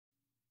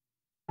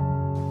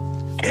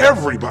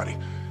Everybody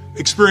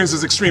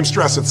experiences extreme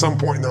stress at some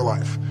point in their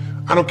life.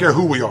 I don't care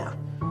who we are.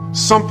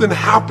 Something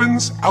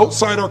happens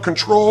outside our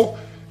control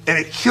and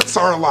it hits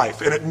our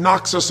life and it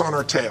knocks us on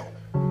our tail.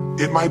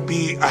 It might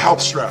be a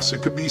health stress.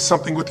 It could be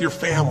something with your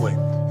family.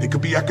 It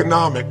could be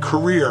economic,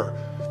 career.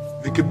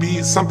 It could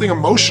be something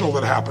emotional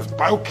that happens,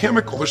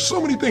 biochemical. There's so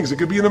many things. It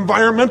could be an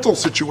environmental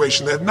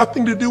situation that had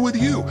nothing to do with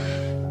you.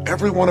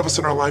 Every one of us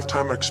in our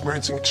lifetime are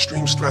experiencing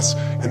extreme stress.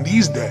 And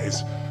these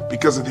days,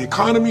 because of the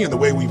economy and the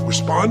way we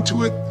respond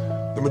to it,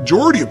 the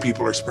majority of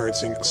people are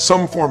experiencing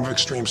some form of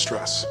extreme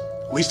stress,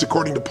 at least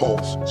according to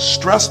polls.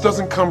 Stress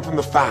doesn't come from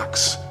the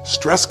facts.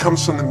 Stress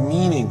comes from the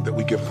meaning that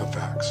we give the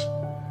facts.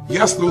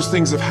 Yes, those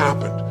things have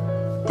happened.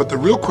 But the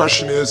real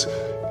question is,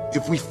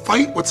 if we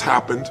fight what's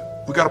happened,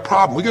 we got a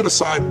problem. We got to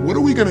decide, what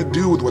are we going to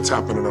do with what's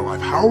happened in our life?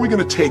 How are we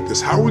going to take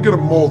this? How are we going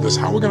to mold this?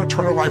 How are we going to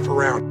turn our life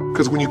around?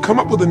 Because when you come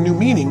up with a new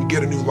meaning, you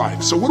get a new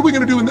life. So what are we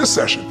going to do in this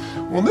session?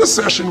 Well, in this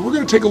session, we're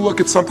going to take a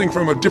look at something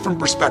from a different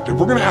perspective.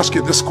 We're going to ask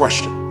you this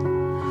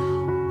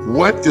question.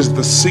 What is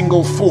the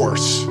single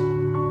force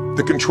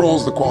that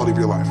controls the quality of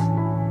your life?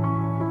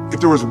 If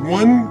there was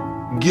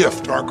one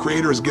gift our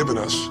Creator has given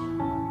us,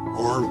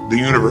 or the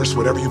universe,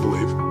 whatever you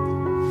believe,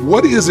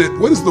 what is it?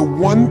 What is the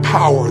one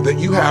power that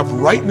you have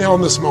right now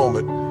in this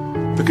moment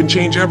that can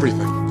change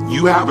everything?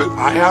 You have it,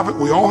 I have it,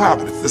 we all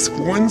have it. It's this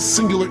one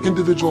singular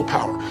individual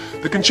power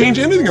that can change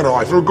anything in our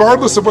life,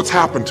 regardless of what's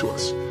happened to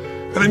us.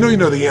 And I know you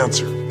know the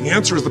answer. The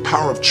answer is the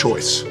power of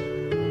choice.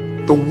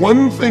 The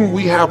one thing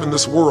we have in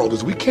this world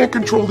is we can't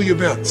control the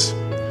events,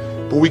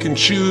 but we can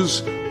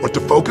choose what to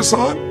focus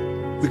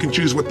on, we can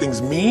choose what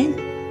things mean,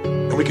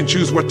 and we can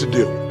choose what to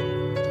do.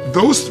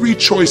 Those three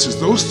choices,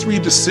 those three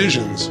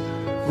decisions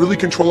really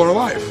control our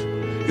life.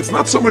 It's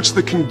not so much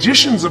the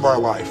conditions of our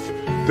life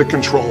that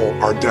control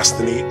our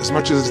destiny as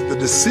much as the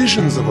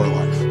decisions of our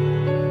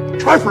life.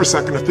 Try for a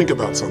second to think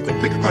about something.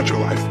 Think about your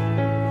life.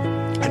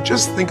 And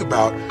just think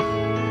about,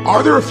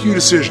 are there a few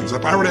decisions?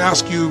 If I were to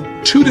ask you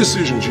 2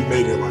 decisions you've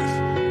made in your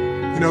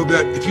life, you know,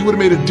 that if you would have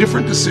made a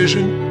different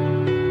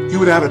decision, you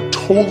would have had a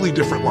totally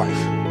different life.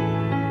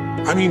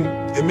 I mean,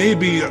 it may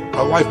be,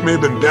 a life may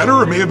have been better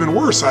or may have been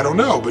worse, I don't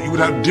know, but you would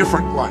have a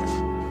different life.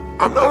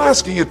 I'm not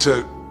asking you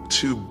to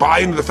buy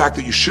into the fact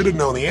that you should have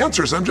known the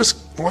answers. I just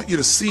want you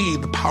to see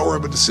the power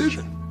of a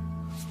decision.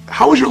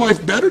 How is your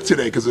life better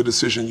today because of a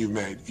decision you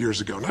made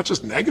years ago, not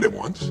just negative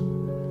ones?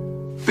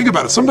 Think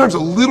about it. Sometimes a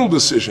little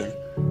decision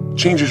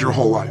changes your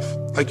whole life.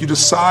 Like you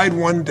decide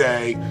one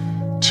day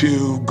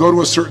to go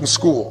to a certain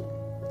school,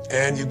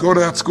 and you go to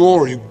that school,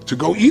 or to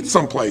go eat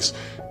someplace,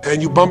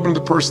 and you bump into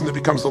the person that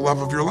becomes the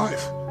love of your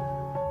life.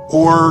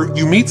 Or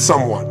you meet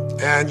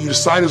someone, and you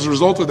decide as a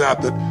result of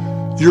that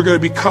you're going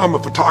to become a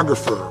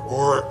photographer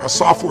or a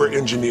software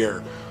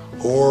engineer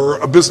or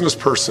a business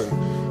person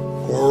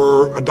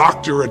or a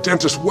doctor, a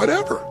dentist,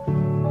 whatever.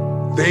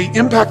 They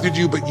impacted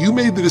you, but you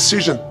made the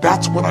decision,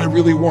 that's what I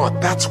really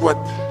want. That's what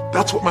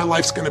my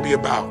life's going to be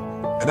about.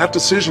 And that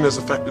decision has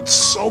affected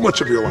so much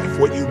of your life.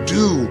 What you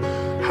do,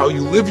 how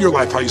you live your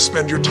life, how you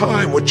spend your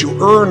time, what you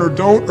earn or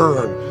don't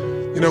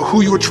earn, you know,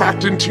 who you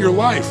attract into your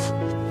life,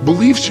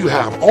 beliefs you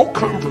have, all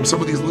come from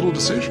some of these little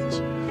decisions.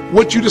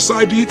 What you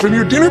decide to eat from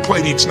your dinner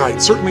plate each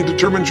night certainly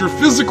determines your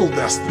physical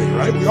destiny,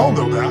 right? We all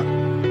know that,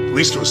 at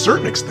least to a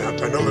certain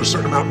extent. I know there's a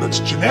certain amount that's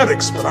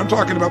genetics, but I'm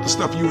talking about the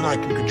stuff you and I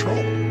can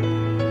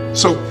control.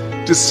 So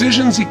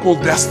decisions equal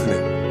destiny.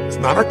 It's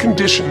not our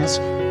conditions,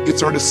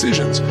 it's our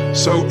decisions.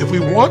 So if we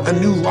want a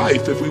new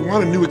life, if we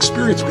want a new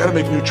experience, we've got to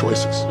make new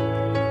choices.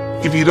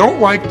 If you don't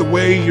like the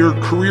way your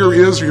career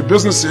is or your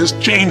business is,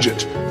 change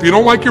it. If you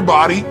don't like your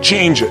body,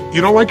 change it.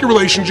 You don't like your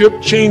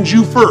relationship, change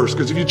you first,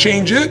 because if you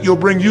change it, you'll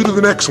bring you to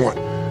the next one.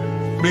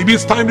 Maybe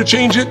it's time to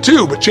change it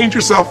too, but change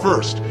yourself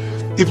first.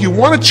 If you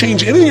want to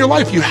change anything in your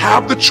life, you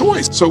have the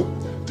choice. So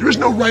there is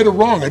no right or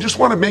wrong. I just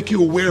want to make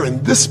you aware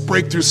in this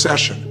breakthrough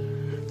session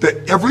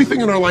that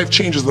everything in our life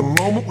changes the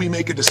moment we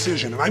make a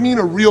decision. And I mean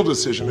a real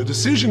decision. A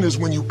decision is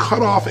when you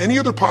cut off any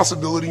other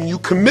possibility and you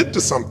commit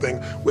to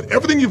something with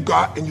everything you've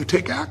got and you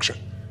take action.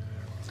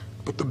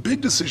 But the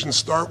big decisions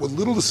start with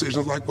little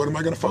decisions like, what am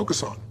I going to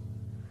focus on?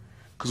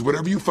 Because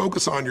whatever you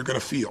focus on, you're going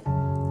to feel.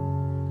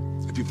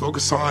 If you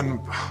focus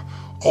on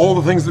all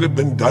the things that have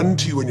been done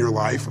to you in your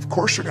life, of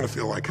course you're going to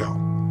feel like hell.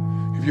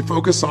 If you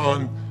focus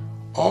on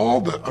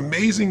all the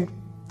amazing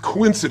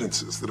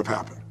coincidences that have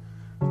happened,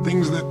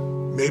 things that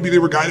maybe they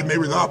were guided,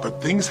 maybe not,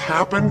 but things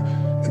happen,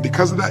 and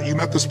because of that, you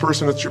met this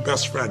person that's your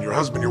best friend, your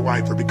husband, your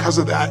wife, or because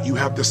of that, you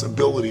have this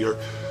ability, or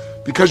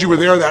because you were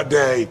there that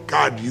day,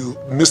 God, you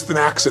missed an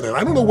accident.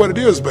 I don't know what it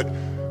is, but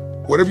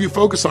whatever you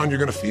focus on, you're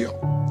going to feel.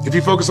 If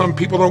you focus on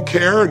people don't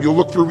care, and you'll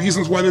look for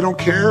reasons why they don't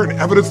care, and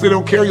evidence they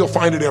don't care, you'll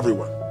find it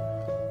everywhere.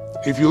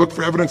 If you look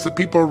for evidence that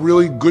people are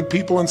really good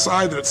people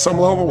inside, that at some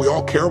level we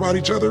all care about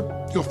each other,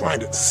 you'll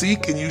find it.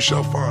 Seek and you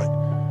shall find.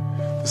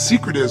 The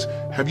secret is,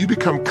 have you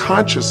become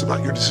conscious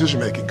about your decision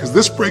making? Because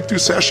this breakthrough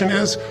session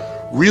is,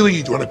 really,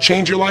 you want to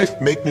change your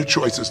life, make new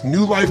choices.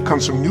 New life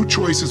comes from new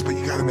choices, but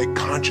you got to make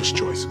conscious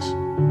choices.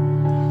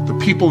 The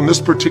people in this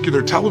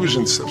particular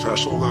television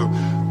special,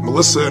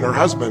 Melissa and her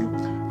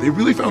husband, they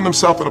really found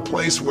themselves in a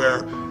place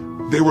where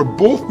they were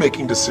both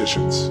making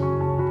decisions,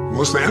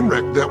 Melissa and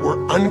Rick, that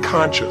were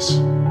unconscious.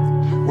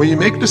 When you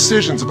make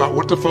decisions about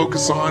what to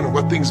focus on and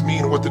what things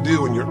mean and what to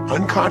do, and you're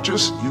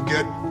unconscious, you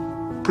get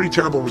pretty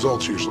terrible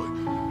results usually.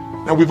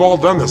 Now, we've all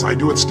done this. I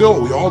do it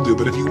still. We all do.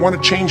 But if you want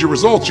to change your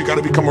results, you got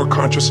to become more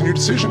conscious in your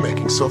decision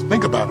making. So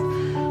think about it.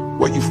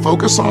 What you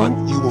focus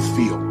on, you will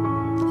feel.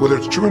 Whether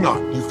it's true or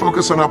not. You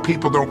focus on how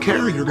people don't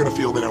care, you're going to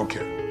feel they don't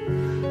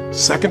care.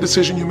 Second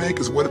decision you make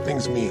is what do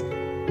things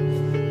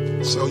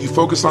mean. So you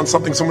focus on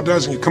something someone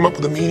does and you come up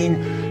with a meaning,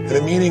 and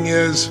the meaning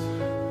is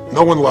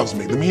no one loves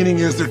me. The meaning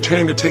is they're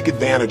trying to take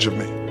advantage of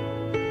me.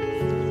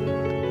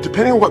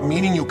 Depending on what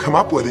meaning you come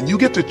up with, and you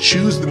get to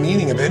choose the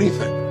meaning of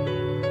anything.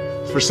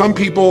 For some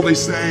people, they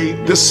say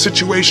this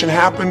situation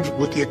happened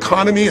with the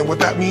economy, and what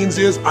that means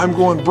is I'm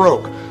going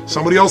broke.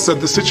 Somebody else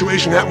said the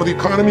situation happened with the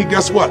economy.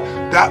 Guess what?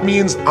 That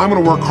means I'm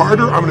going to work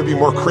harder. I'm going to be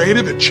more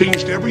creative. It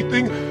changed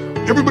everything.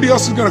 Everybody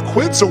else is going to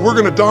quit, so we're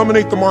going to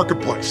dominate the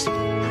marketplace.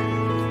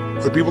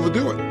 For people to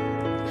do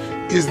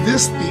it. Is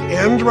this the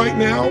end right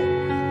now,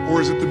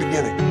 or is it the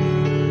beginning?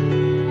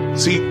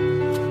 See,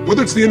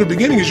 whether it's the end or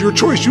beginning is your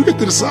choice. You get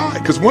to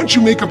decide, because once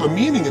you make up a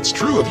meaning, it's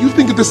true. If you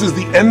think that this is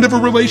the end of a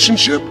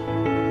relationship,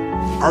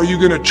 are you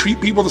going to treat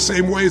people the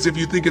same way as if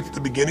you think it's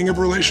the beginning of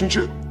a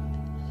relationship?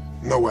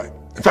 No way.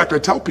 In fact, I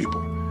tell people,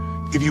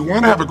 if you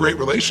want to have a great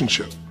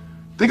relationship,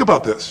 think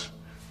about this.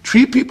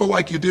 Treat people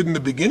like you did in the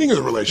beginning of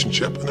the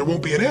relationship, and there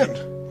won't be an end.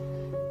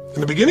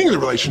 In the beginning of the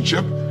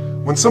relationship,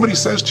 when somebody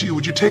says to you,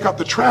 would you take out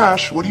the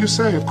trash? What do you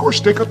say? Of course,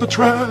 take out the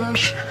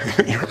trash.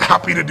 You're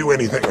happy to do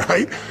anything,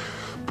 right?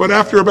 But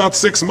after about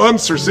 6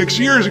 months or 6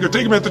 years, you go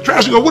take them out the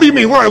trash. You go, what do you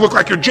mean? What, I look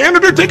like your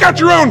janitor? Take out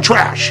your own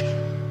trash.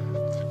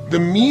 The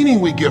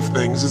meaning we give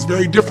things is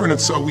very different,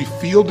 and so we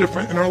feel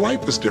different, and our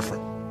life is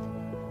different.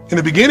 In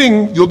the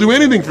beginning, you'll do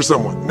anything for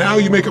someone. Now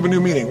you make up a new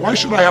meaning. Why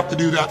should I have to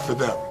do that for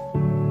them?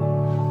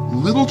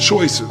 Little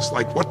choices,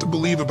 like what to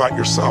believe about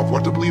yourself,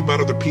 what to believe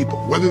about other people,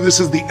 whether this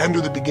is the end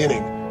or the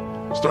beginning,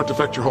 start to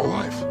affect your whole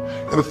life.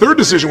 And the third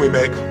decision we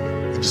make,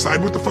 we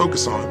decide what to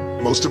focus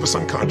on, most of us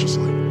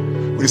unconsciously.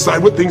 We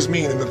decide what things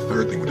mean, and the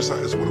third thing we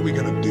decide is what are we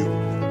going to do?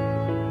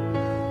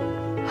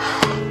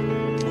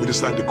 We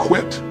decide to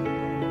quit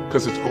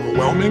because it's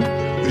overwhelming.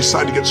 We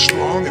decide to get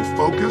strong and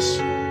focus.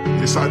 We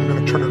decide we're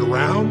going to turn it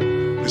around.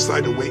 We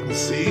decide to wait and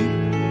see.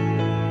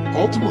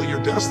 Ultimately,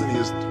 your destiny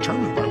is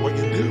determined by what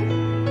you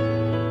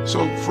do.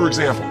 So, for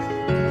example,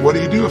 what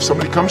do you do if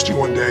somebody comes to you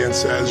one day and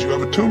says you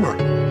have a tumor?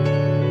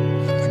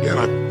 Again,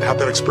 I've had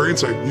that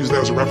experience. I use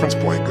that as a reference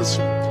point because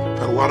I've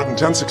had a lot of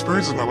intense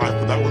experiences in my life,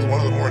 but that was one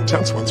of the more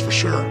intense ones for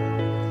sure.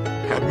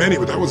 Had many,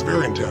 but that was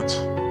very intense.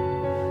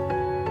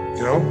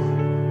 You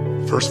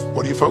know, first,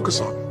 what do you focus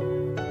on?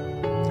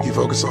 Do you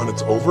focus on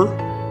it's over?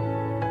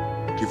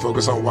 Do you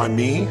focus on why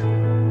me?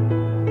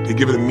 Do you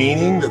give it a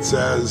meaning that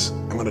says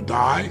I'm going to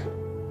die?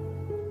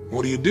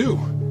 What do you do?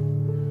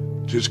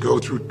 Do you just go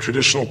through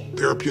traditional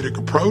therapeutic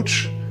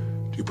approach?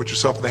 Do you put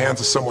yourself in the hands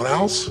of someone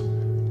else?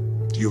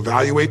 Do you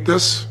evaluate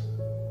this?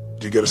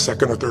 Do you get a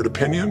second or third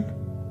opinion?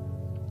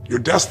 Your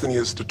destiny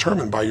is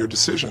determined by your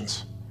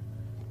decisions.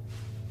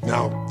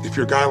 Now, if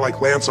you're a guy like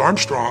Lance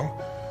Armstrong,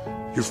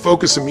 you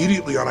focus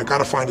immediately on, I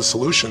gotta find a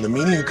solution. The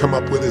meaning you come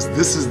up with is,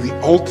 this is the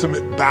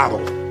ultimate battle.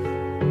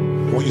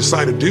 And what you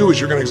decide to do is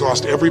you're gonna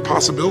exhaust every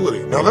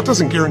possibility. Now, that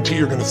doesn't guarantee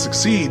you're gonna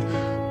succeed,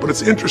 but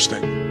it's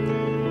interesting.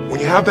 When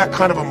you have that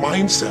kind of a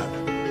mindset,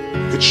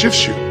 it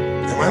shifts you.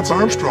 And Lance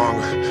Armstrong,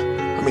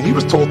 I mean, he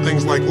was told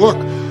things like, look,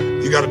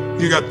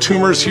 you got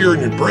tumors here in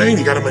your brain,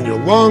 you got them in your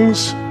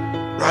lungs,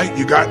 right?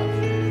 You got,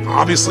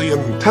 obviously, in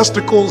the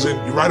testicles, and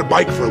you ride a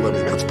bike for a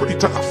living. That's pretty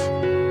tough.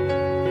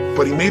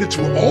 But he made it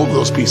through all of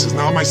those pieces.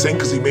 Now, am I saying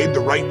because he made the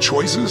right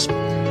choices?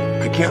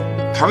 I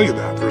can't tell you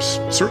that. There's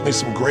certainly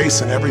some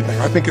grace in everything.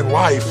 I think in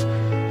life,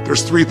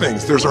 there's three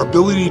things. There's our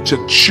ability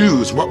to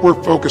choose what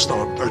we're focused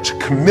on, or to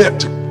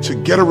commit, to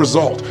get a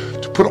result,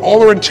 to put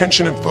all our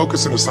intention and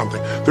focus into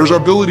something. There's our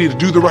ability to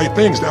do the right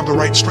things, to have the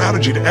right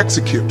strategy, to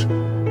execute.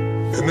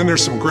 And then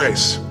there's some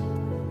grace.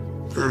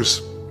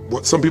 There's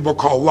what some people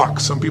call luck,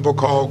 some people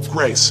call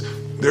grace.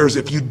 There's,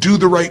 if you do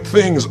the right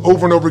things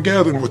over and over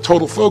again and with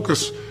total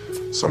focus,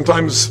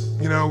 sometimes,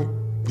 you know,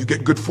 you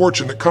get good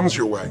fortune that comes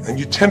your way. And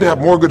you tend to have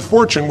more good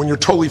fortune when you're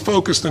totally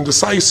focused and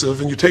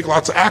decisive and you take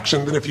lots of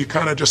action than if you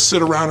kind of just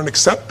sit around and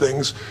accept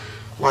things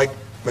like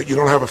that you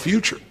don't have a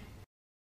future.